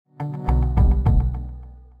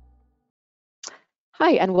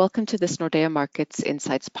Hi, and welcome to this Nordea Markets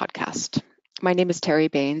Insights podcast. My name is Terry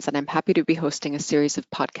Baines, and I'm happy to be hosting a series of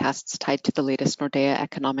podcasts tied to the latest Nordea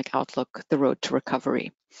Economic Outlook, The Road to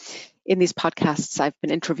Recovery. In these podcasts, I've been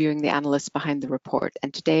interviewing the analysts behind the report,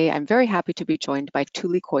 and today I'm very happy to be joined by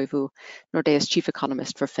Tuuli Koivu, Nordea's chief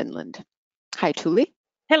economist for Finland. Hi, Tuuli.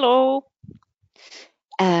 Hello.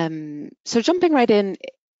 So jumping right in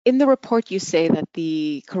the report you say that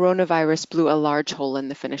the coronavirus blew a large hole in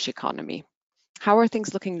the Finnish economy. How are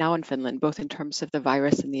things looking now in Finland, both in terms of the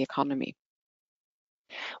virus and the economy?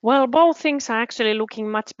 Well, both things are actually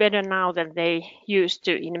looking much better now than they used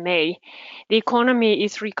to in May. The economy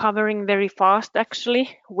is recovering very fast,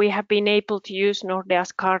 actually. We have been able to use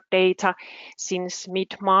Nordea's card data since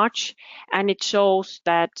mid-March, and it shows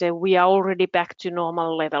that we are already back to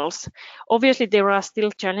normal levels. Obviously, there are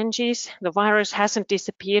still challenges. The virus hasn't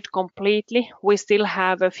disappeared completely. We still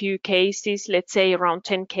have a few cases, let's say around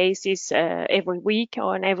 10 cases every week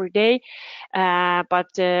or every day.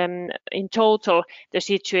 But in total, the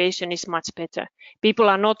situation is much better. People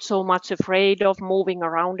are not so much afraid of moving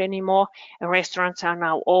around anymore. Restaurants are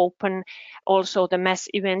now open. Also, the mass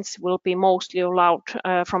events will be mostly allowed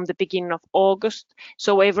from the beginning of August.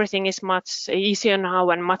 So everything is much easier now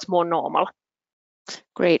and much more normal.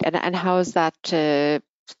 Great. And how is that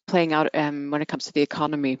playing out when it comes to the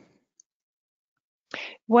economy?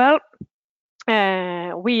 Well,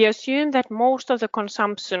 we assume that most of the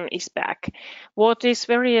consumption is back. What is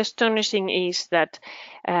very astonishing is that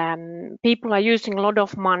people are using a lot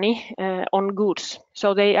of money on goods.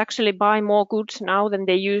 So they actually buy more goods now than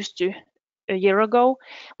they used to a year ago,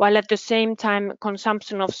 while at the same time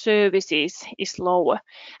consumption of services is lower.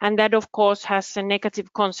 And that of course has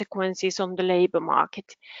negative consequences on the labor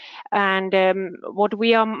market. And what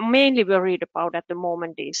we are mainly worried about at the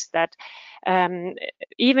moment is that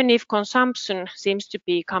even if consumption seems to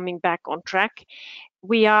be coming back on track,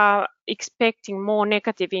 we are expecting more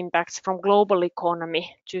negative impacts from global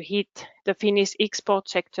economy to hit the Finnish export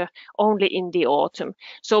sector only in the autumn.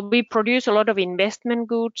 So we produce a lot of investment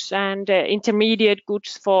goods and intermediate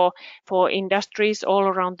goods for industries all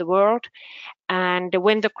around the world. And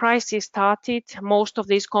when the crisis started, most of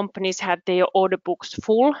these companies had their order books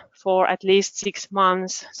full for at least 6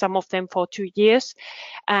 months, some of them for 2 years.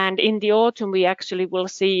 And in the autumn, we actually will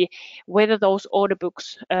see whether those order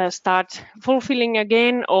books start fulfilling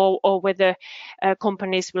again or whether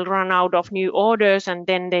companies will run out of new orders and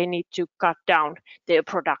then they need to cut down their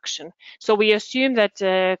production. So we assume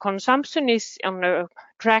that consumption is on a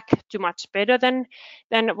track to much better than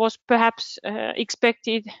was perhaps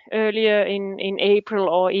expected earlier in April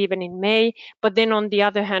or even in May. But then on the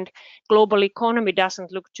other hand, global economy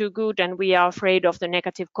doesn't look too good, and we are afraid of the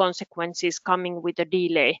negative consequences coming with a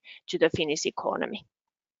delay to the Finnish economy.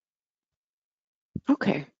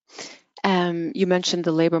 Okay. You mentioned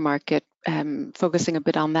the labor market, focusing a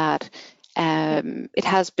bit on that. It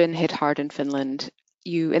has been hit hard in Finland.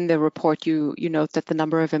 In the report, you note that the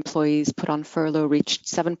number of employees put on furlough reached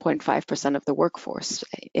 7.5% of the workforce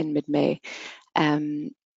in mid-May,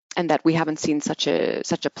 and that we haven't seen such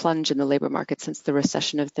a plunge in the labor market since the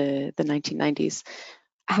recession of the 1990s.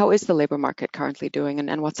 How is the labor market currently doing,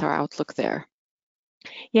 and what's our outlook there?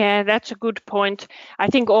 Yeah, that's a good point. I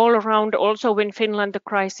think all around, also in Finland, the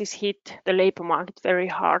crisis hit the labor market very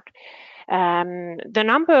hard. The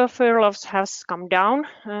number of furloughs has come down.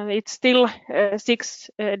 It's still a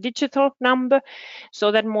six-digital number,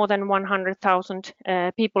 so that more than 100,000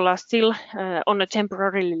 people are still on a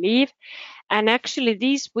temporary leave. And actually,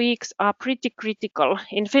 these weeks are pretty critical.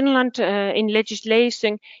 In Finland, in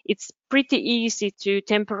legislation, it's pretty easy to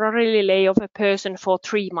temporarily lay off a person for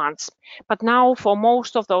 3 months. But now, for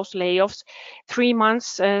most of those layoffs, 3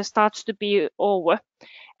 months starts to be over.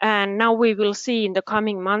 And now we will see in the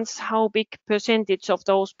coming months how big percentage of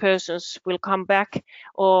those persons will come back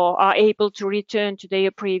or are able to return to their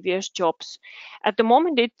previous jobs. At the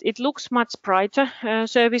moment, it looks much brighter.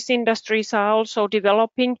 Service industries are also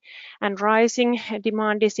developing and rising.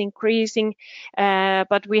 Demand is increasing.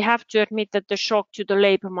 But we have to admit that the shock to the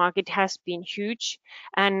labor market has been huge.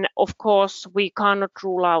 And of course, we cannot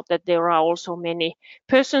rule out that there are also many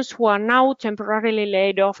persons who are now temporarily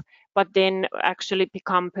laid off, but then actually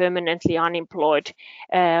become permanently unemployed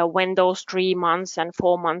when those 3 months and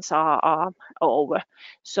 4 months are over.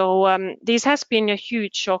 So this has been a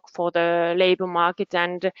huge shock for the labor market,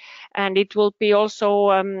 and it will be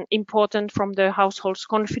also important from the household's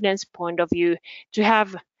confidence point of view to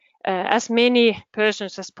have as many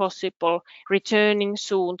persons as possible returning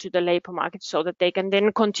soon to the labor market so that they can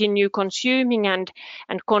then continue consuming and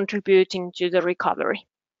contributing to the recovery.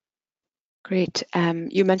 Great.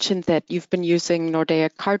 You mentioned that you've been using Nordea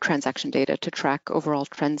card transaction data to track overall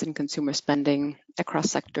trends in consumer spending across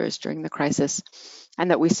sectors during the crisis, and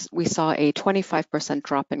that we saw a 25%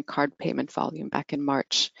 drop in card payment volume back in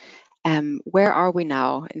March. Where are we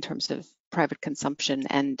now in terms of private consumption,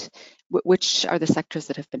 and which are the sectors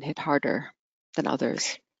that have been hit harder than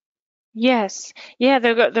others? Yes, yeah,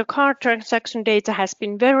 the card transaction data has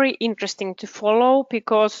been very interesting to follow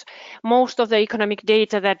because most of the economic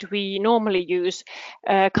data that we normally use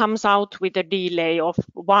comes out with a delay of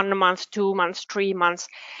 1 month, 2 months, 3 months.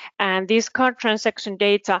 And this card transaction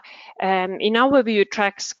data, in our view,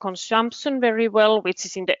 tracks consumption very well, which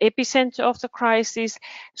is in the epicenter of the crisis,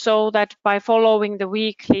 so that by following the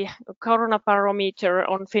weekly corona barometer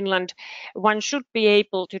on Finland, one should be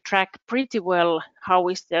able to track pretty well how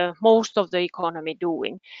is the most of the economy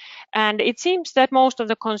doing. And it seems that most of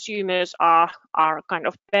the consumers are kind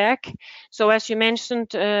of back. So as you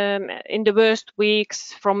mentioned, in the worst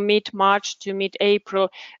weeks from mid-March to mid-April,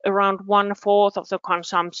 around 1/4 of the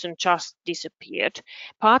consumption just disappeared,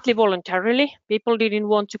 partly voluntarily. People didn't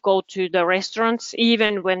want to go to the restaurants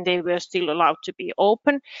even when they were still allowed to be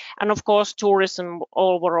open. And of course, tourism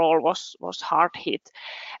overall was hard hit.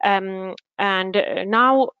 And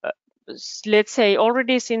now, let's say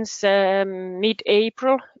already since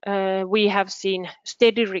mid-April, we have seen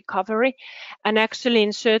steady recovery, and actually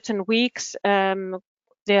in certain weeks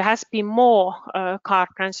there has been more card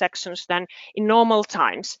transactions than in normal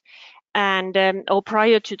times and or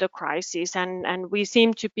prior to the crisis, and we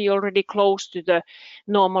seem to be already close to the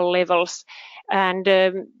normal levels. And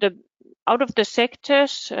out of the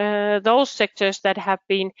sectors, those sectors that have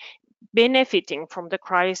been benefiting from the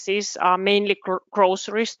crisis are mainly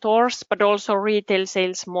grocery stores, but also retail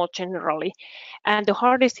sales more generally. And the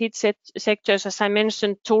hardest hit sectors, as I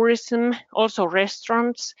mentioned, tourism, also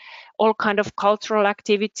restaurants, all kind of cultural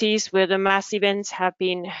activities where the mass events have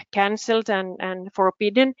been cancelled and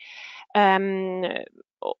forbidden.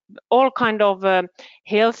 All kind of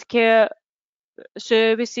healthcare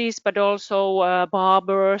services, but also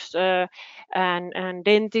barbers and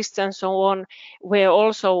dentists and so on were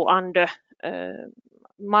also under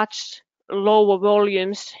much lower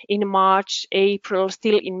volumes in March, April,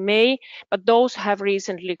 still in May, but those have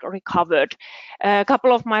recently recovered. A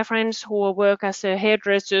couple of my friends who work as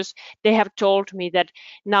hairdressers, they have told me that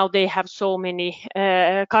now they have so many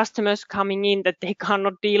customers coming in that they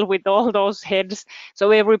cannot deal with all those heads.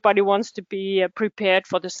 So everybody wants to be prepared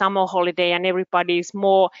for the summer holiday, and everybody is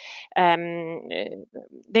more,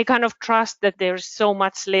 they kind of trust that there's so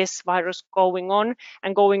much less virus going on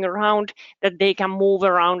and going around that they can move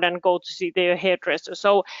around and go to see their hairdresser.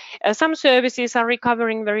 So some services are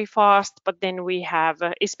recovering very fast, but then we have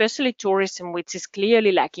especially tourism, which is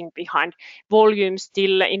clearly lagging behind. Volume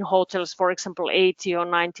still in hotels, for example, 80 or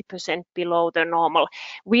 90% below the normal.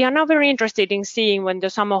 We are now very interested in seeing when the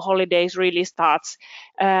summer holidays really starts,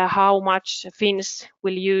 how much Finns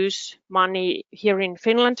will use money here in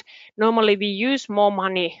Finland. Normally we use more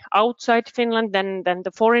money outside Finland than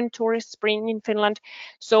the foreign tourists bring in Finland.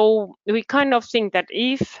 So we kind of think that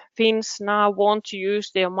if Finns now want to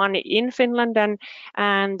use their money in Finland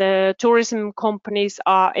and the tourism companies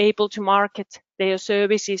are able to market their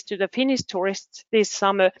services to the Finnish tourists this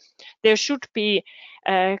summer, there should be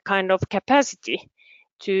a kind of capacity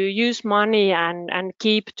to use money and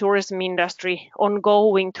keep tourism industry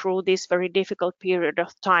ongoing through this very difficult period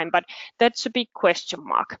of time. But that's a big question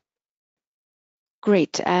mark.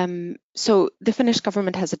 Great. So the Finnish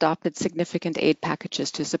government has adopted significant aid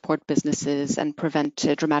packages to support businesses and prevent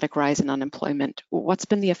a dramatic rise in unemployment. What's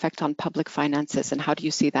been the effect on public finances, and how do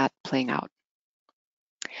you see that playing out?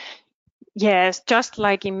 Yes, just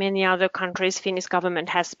like in many other countries, Finnish government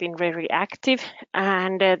has been very active,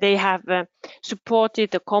 and they have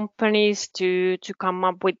supported the companies to come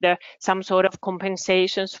up with some sort of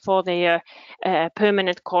compensations for their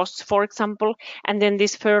permanent costs, for example. And then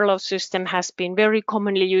this furlough system has been very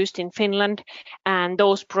commonly used in Finland, and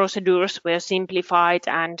those procedures were simplified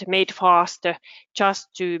and made faster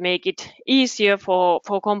just to make it easier for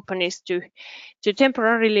companies to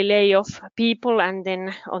temporarily lay off people, and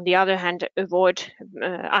then on the other hand avoid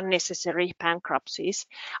unnecessary bankruptcies.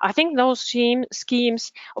 I think those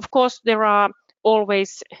schemes, of course there are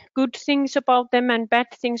always good things about them and bad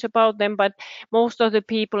things about them, but most of the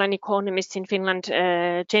people and economists in Finland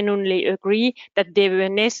genuinely agree that they were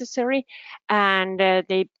necessary, and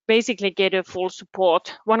they basically get a full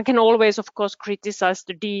support. One can always, of course, criticize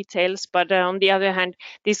the details, but on the other hand,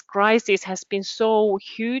 this crisis has been so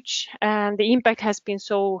huge, and the impact has been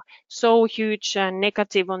so huge and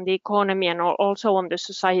negative on the economy and also on the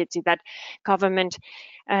society, that government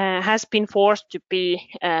has been forced to be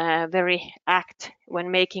very act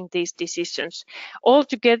when making these decisions.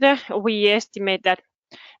 Altogether, we estimate that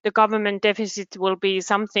the government deficit will be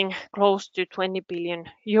something close to 20 billion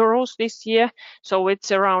euros this year. So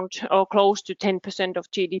it's around or close to 10% of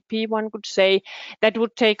GDP, one could say. That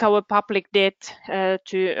would take our public debt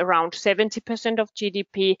to around 70% of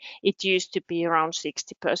GDP. It used to be around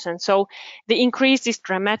 60%. So the increase is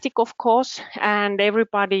dramatic, of course, and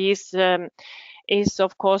everybody is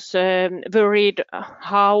of course worried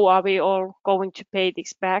how are we all going to pay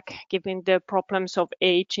this back given the problems of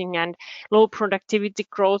aging and low productivity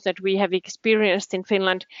growth that we have experienced in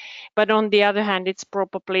Finland. But on the other hand, it's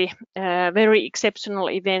probably a very exceptional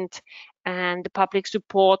event, and the public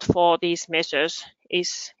support for these measures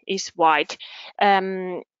is wide.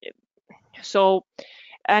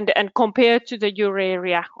 And compared to the euro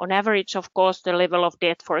area, on average, of course, the level of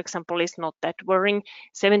debt, for example, is not that worrying.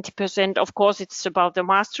 70%, of course, it's about the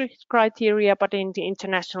Maastricht criteria, but in the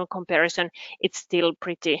international comparison, it's still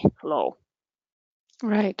pretty low.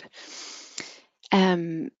 Right.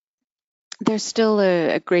 There's still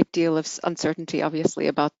a great deal of uncertainty, obviously,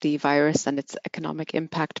 about the virus and its economic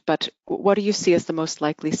impact, but what do you see as the most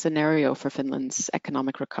likely scenario for Finland's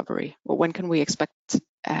economic recovery? Well, when can we expect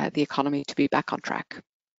the economy to be back on track?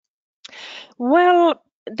 Well,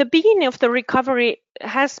 the beginning of the recovery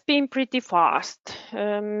has been pretty fast.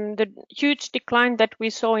 The huge decline that we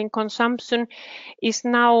saw in consumption is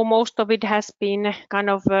now, most of it has been kind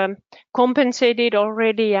of compensated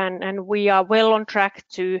already, and we are well on track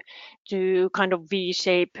to kind of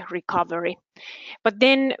V-shape recovery. But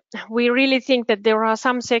then we really think that there are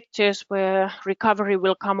some sectors where recovery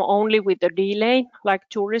will come only with a delay, like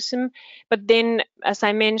tourism. But then, as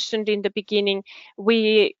I mentioned in the beginning,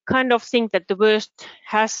 we kind of think that the worst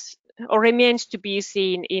has or remains to be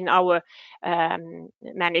seen in our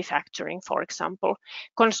manufacturing, for example.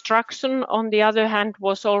 Construction, on the other hand,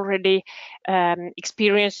 was already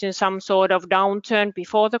experiencing some sort of downturn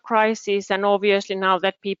before the crisis, and obviously now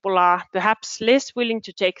that people are perhaps less willing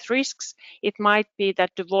to take risks, it might be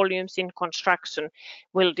that the volumes in construction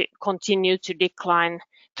will continue to decline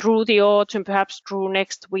through the autumn, perhaps through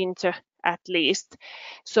next winter at least.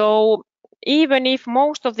 So even if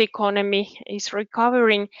most of the economy is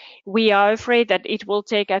recovering, we are afraid that it will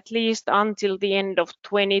take at least until the end of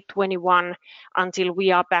 2021 until we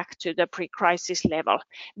are back to the pre-crisis level.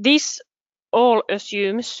 This all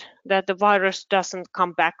assumes that the virus doesn't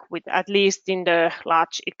come back with, at least in the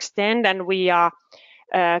large extent, and we are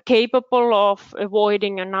capable of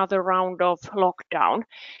avoiding another round of lockdown.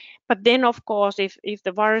 But then, of course, if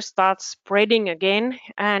the virus starts spreading again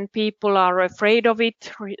and people are afraid of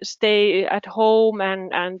it, stay at home,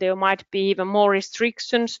 and there might be even more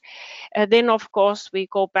restrictions, then, of course, we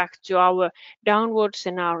go back to our downward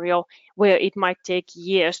scenario where it might take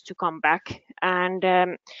years to come back.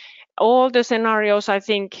 And all the scenarios, I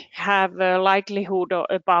think, have a likelihood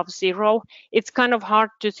above zero. It's kind of hard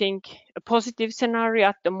to think a positive scenario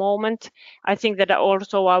at the moment. I think that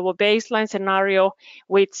also our baseline scenario,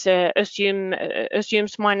 which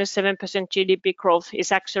assumes minus 7% GDP growth,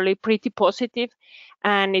 is actually pretty positive,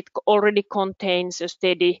 and it already contains a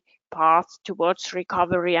steady path towards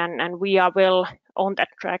recovery, and we are well on that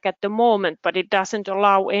track at the moment, but it doesn't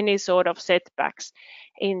allow any sort of setbacks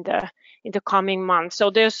in the coming months.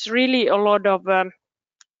 So there's really a lot of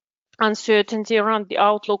uncertainty around the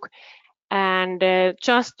outlook, and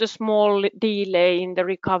just a small delay in the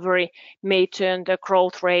recovery may turn the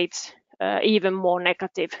growth rates even more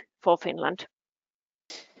negative for Finland.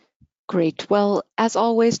 Great. Well, as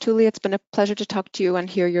always, Tuuli, it's been a pleasure to talk to you and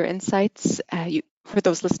hear your insights. For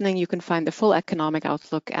those listening, you can find the full economic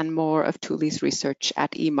outlook and more of Tuuli's research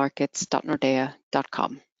at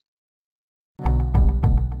emarkets.nordea.com.